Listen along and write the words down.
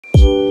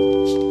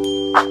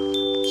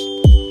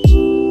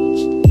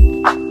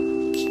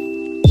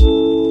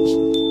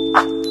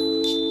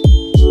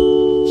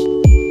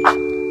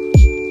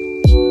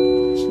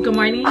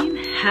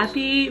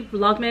happy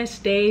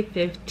Vlogmas day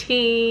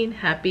 15.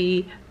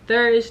 Happy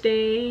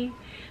Thursday.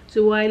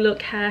 Do I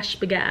look hash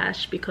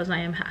bagash? Because I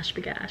am hash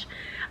bagash.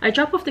 I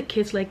drop off the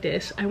kids like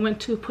this. I went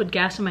to put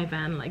gas in my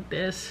van like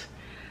this.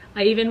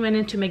 I even went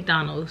into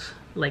McDonald's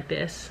like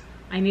this.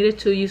 I needed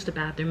to use the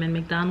bathroom, and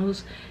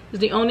McDonald's is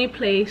the only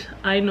place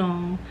I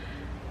know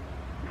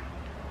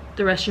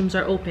the restrooms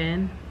are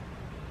open,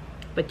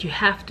 but you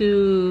have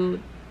to,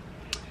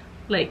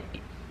 like,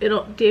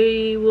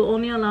 they will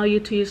only allow you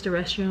to use the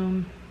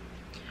restroom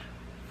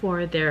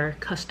for their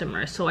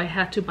customers. So I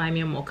had to buy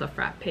me a mocha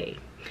frappe.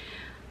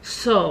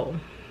 So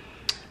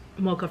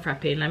mocha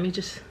frappe, let me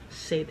just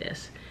say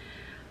this,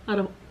 out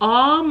of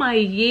all my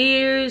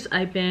years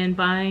I've been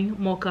buying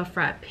mocha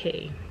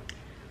frappe,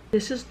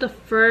 this is the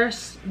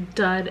first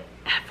dud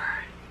ever.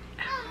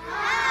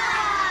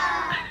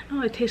 I don't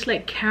know, it tastes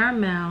like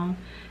caramel,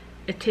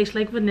 it tastes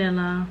like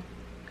vanilla.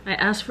 I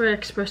asked for an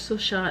espresso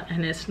shot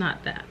and it's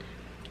not that.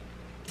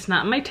 It's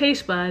not my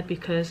taste bud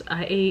because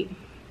I ate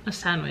a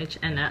sandwich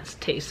and that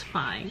tastes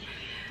fine.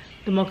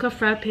 The mocha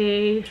frappe,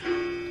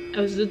 I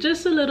was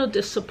just a little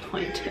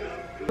disappointed.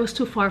 It was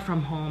too far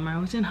from home. I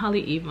was in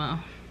Haleiwa.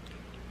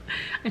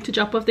 I had to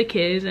drop off the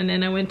kids and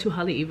then I went to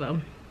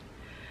Haleiwa.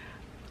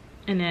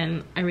 And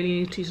then I really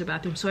needed to use the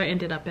bathroom, so I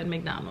ended up at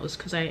McDonald's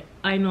because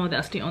I know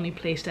that's the only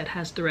place that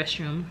has the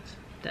restrooms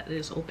that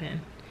is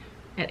open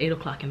at 8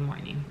 o'clock in the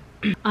morning.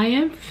 I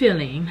am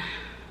feeling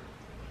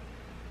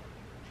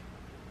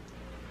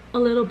a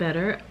little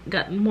better.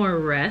 Got more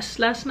rest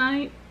last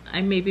night.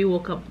 I maybe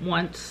woke up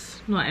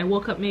once. No, I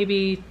woke up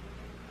maybe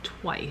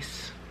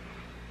twice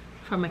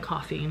from my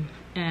coughing,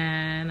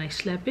 and I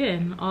slept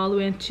in all the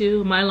way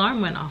until my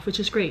alarm went off, which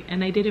is great.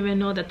 And I didn't even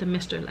know that the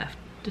mister left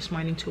this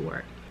morning to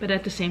work, but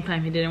at the same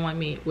time he didn't want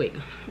me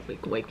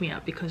wake me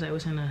up because I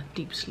was in a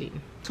deep sleep.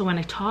 So when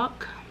I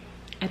talk,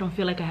 I don't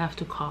feel like I have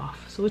to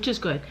cough, so which is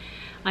good.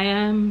 I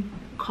am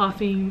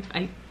coughing.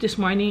 This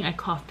morning I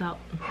coughed out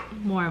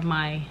more of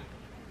my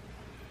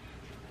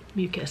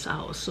mucus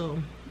out,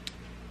 so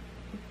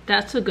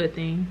that's a good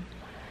thing.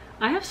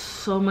 I have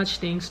so much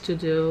things to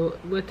do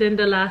within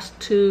the last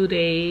 2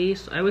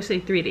 days. I would say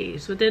 3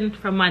 days,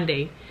 from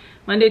Monday,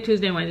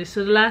 Tuesday, Wednesday.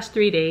 So the last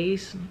 3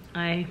 days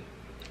I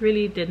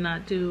really did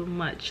not do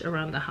much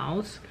around the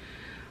house.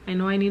 I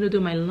know I need to do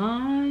my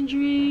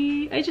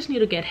laundry. I just need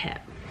to get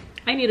hep.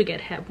 I need to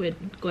get hep with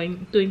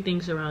doing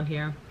things around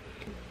here.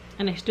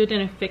 And I still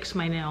didn't fix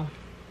my nail.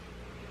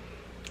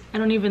 I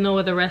don't even know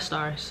where the rest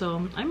are,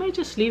 so I might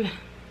just leave it.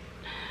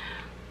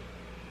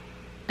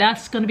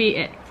 That's gonna be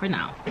it for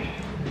now.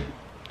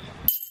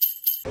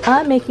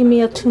 I'm making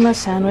me a tuna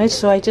sandwich,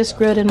 so I just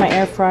grilled in my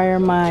air fryer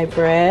my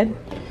bread.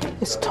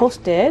 It's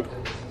toasted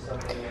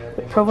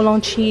with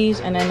provolone cheese,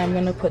 and then I'm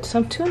gonna put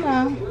some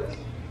tuna,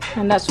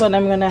 and that's what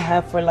I'm gonna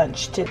have for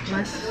lunch today.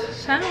 My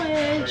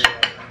sandwich.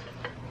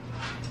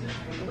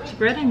 The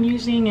bread I'm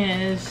using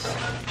is,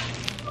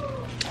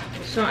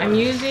 so I'm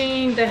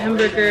using the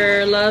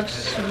Hamburger Love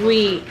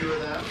Sweet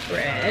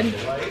bread.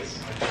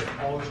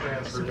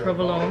 Some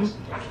provolone.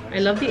 I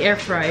love the air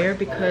fryer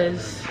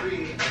because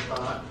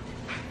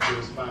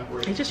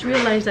I just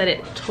realized that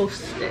it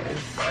toasts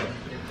this.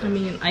 I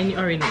mean, I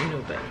already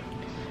knew, but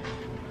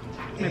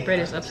my bread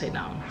is upside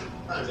down.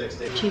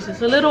 Cheese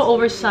is a little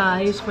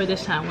oversized for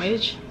this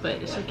sandwich,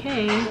 but it's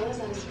okay.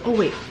 Oh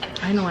wait,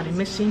 I know what I'm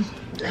missing.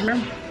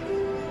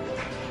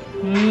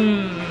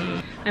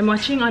 I'm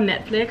watching on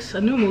Netflix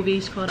a new movie.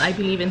 It's called I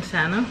Believe in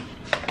Santa.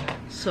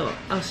 So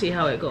I'll see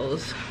how it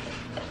goes.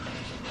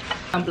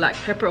 Black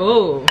pepper.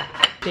 Oh,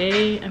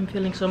 today I'm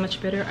feeling so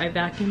much better. I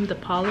vacuumed the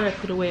parlor. I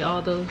put away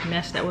all the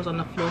mess that was on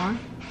the floor.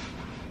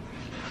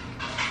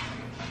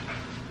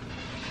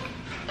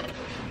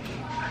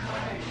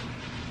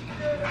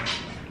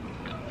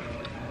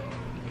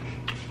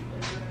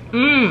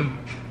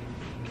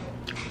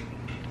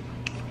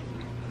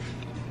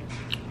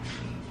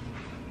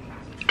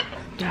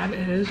 That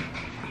is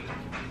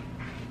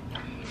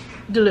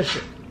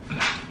delicious.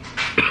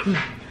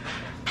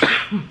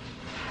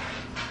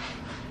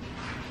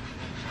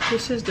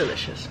 This is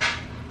delicious.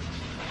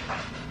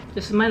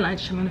 This is my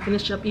lunch. I'm gonna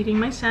finish up eating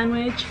my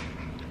sandwich,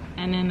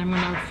 and then I'm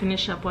gonna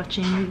finish up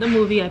watching the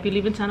movie I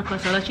Believe in Santa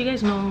Claus. I'll let you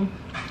guys know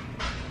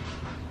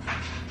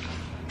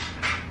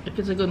if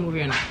it's a good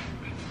movie or not.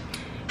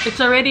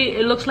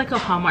 It looks like a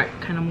Hallmark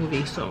kind of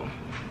movie, so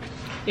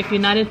if you're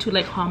not into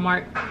like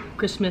Hallmark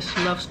Christmas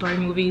love story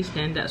movies,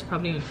 then that's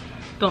probably,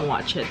 don't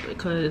watch it,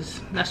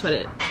 because that's what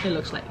it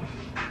looks like.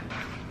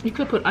 You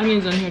could put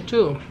onions in here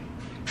too.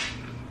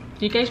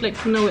 Do you guys like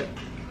tuna with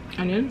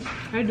onion?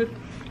 I do.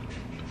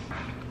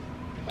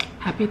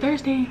 Happy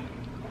Thursday.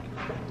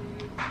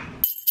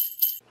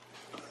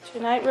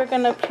 Tonight we're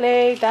gonna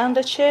play Down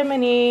the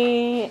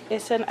Chimney.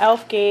 It's an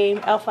elf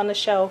game, Elf on the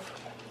Shelf.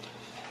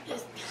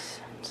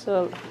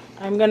 So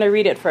I'm gonna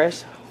read it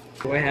first.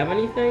 Do I have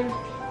anything?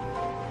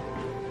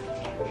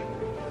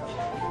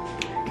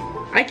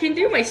 I can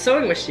do my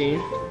sewing machine,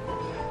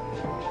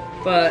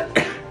 but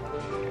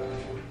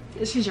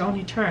this is your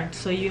only turn,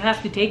 so you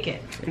have to take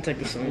it. It's like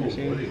the sewing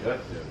machine.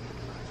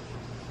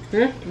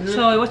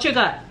 So what you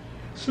got?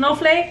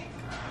 Snowflake.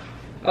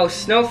 Oh,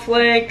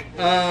 snowflake.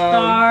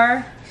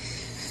 Star.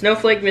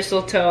 Snowflake,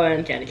 mistletoe,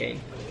 and candy cane.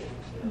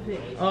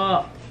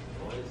 Oh,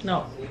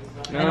 no.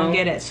 I don't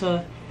get it.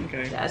 So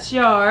okay. That's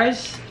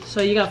yours.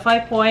 So you got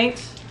 5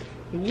 points.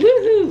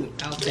 Woohoo!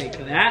 I'll take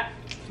that.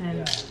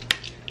 And,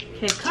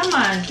 okay, come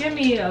on. Give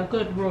me a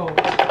good roll.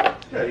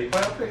 Yeah, you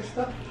find out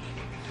stuff.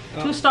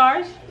 2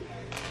 stars.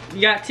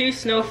 You got 2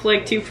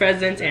 snowflake, 2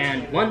 presents,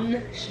 and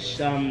 1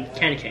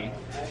 candy cane.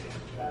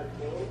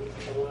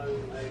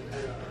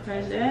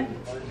 Present.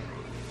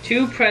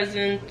 2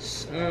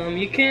 presents.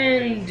 You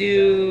can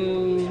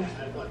do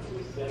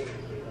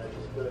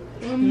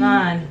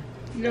None.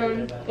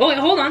 none. Oh wait,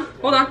 hold on.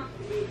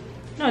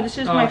 No, this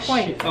is my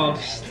point.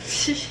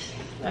 Shoot.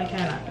 Oh. I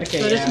cannot. Okay,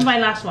 so this is my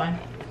last one.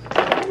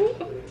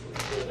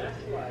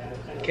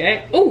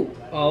 Okay. Oh.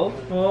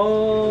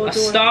 Oh. A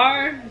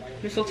star,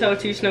 mistletoe,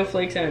 2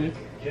 snowflakes, and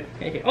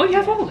okay. Oh, you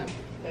have all of them.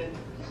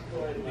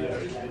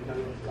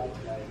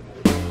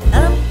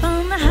 Up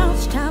on the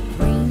housetop,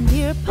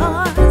 reindeer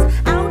paws.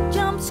 Out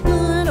jumps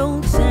good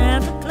old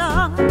Santa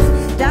Claus.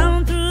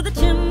 Down through the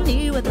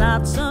chimney with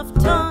lots of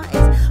toys.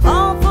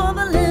 All for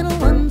the little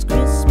ones'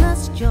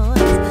 Christmas joys.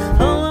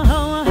 Ho,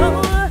 ho,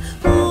 ho,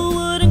 who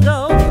wouldn't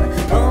go?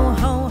 Ho,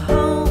 ho,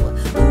 ho,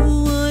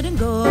 who wouldn't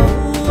go?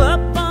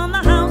 Up on the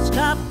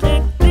housetop,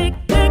 click, click,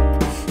 click.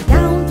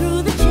 Down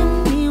through the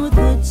chimney with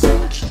bits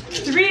and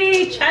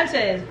 3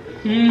 chances.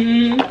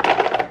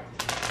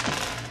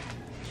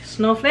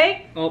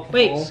 Snowflake. Oh.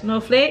 Wait, oh.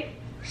 snowflake.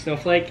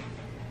 Snowflake.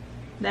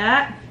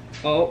 That.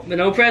 Oh, but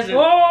no present.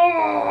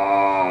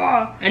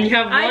 Oh! And you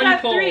have 1 I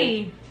got poll.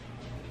 3.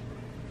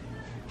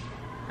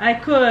 I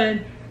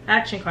could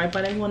action card,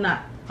 but I will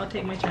not. I'll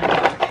take my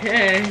chance.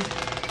 Okay.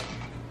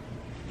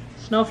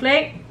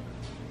 Snowflake.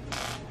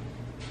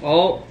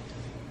 Oh.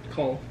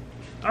 Cole.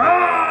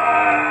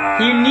 Ah!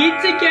 You need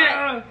to get.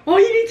 Oh,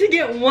 you need to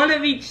get 1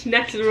 of each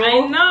next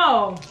roll. I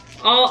know.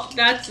 Oh,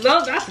 that's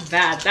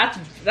bad.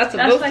 That's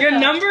low. like Your a-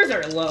 numbers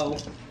are low.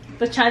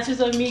 The chances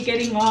of me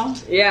getting wrong.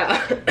 Yeah.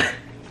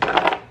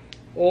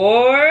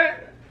 Or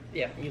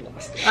yeah, you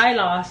lost. I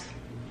lost.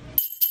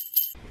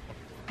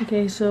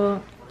 Okay,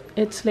 so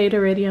it's late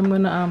already. I'm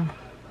gonna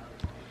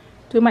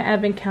do my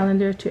advent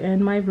calendar to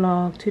end my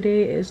vlog.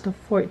 Today is the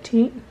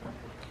 14th.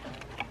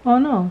 Oh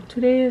no,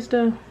 today is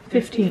the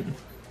 15th.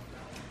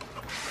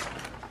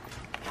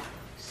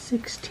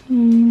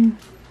 16,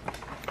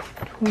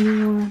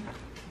 21,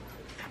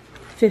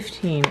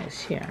 15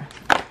 is here.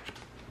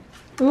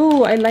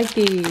 Ooh, I like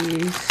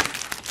these.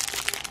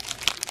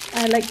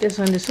 I like this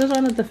one. This is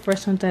one of the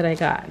first ones that I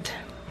got.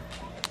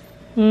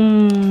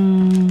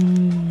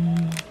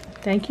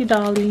 Thank you,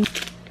 Dolly.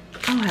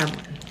 I'll have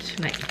one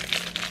tonight.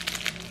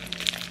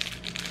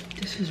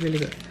 This is really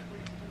good.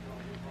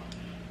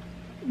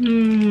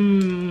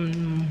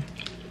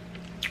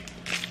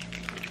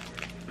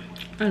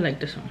 I like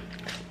this one.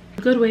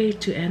 A good way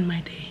to end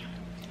my day.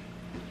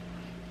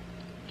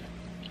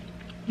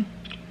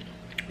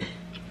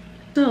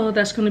 So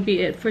that's gonna be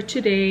it for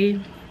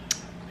today.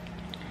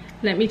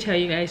 Let me tell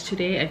you guys,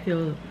 today I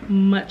feel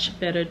much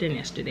better than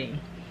yesterday.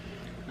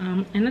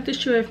 I'm not too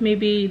sure if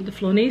maybe the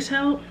Flonase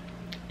helped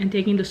and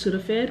taking the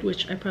Sudafed,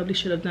 which I probably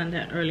should have done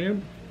that earlier.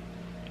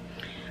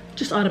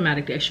 Just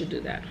automatically I should do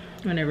that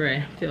whenever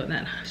I feel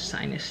that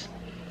sinus.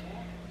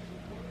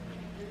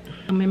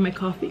 I'm in my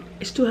coffee.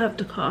 I still have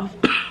the cough.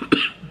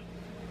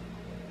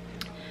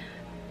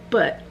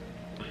 But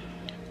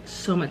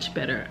so much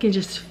better. I can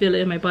just feel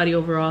it in my body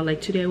overall.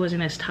 Like today I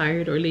wasn't as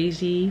tired or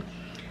lazy.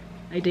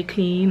 I did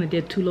clean. I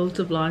did 2 loads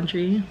of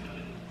laundry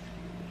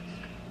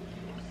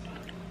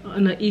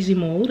on an easy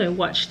mode. I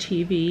watched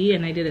TV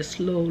and I did it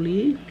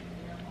slowly.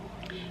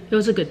 It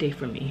was a good day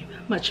for me.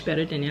 Much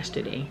better than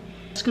yesterday.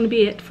 It's gonna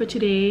be it for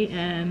today,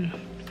 and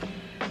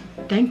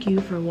thank you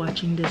for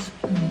watching this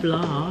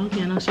vlog,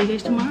 and I'll see you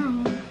guys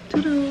tomorrow.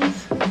 Toodles.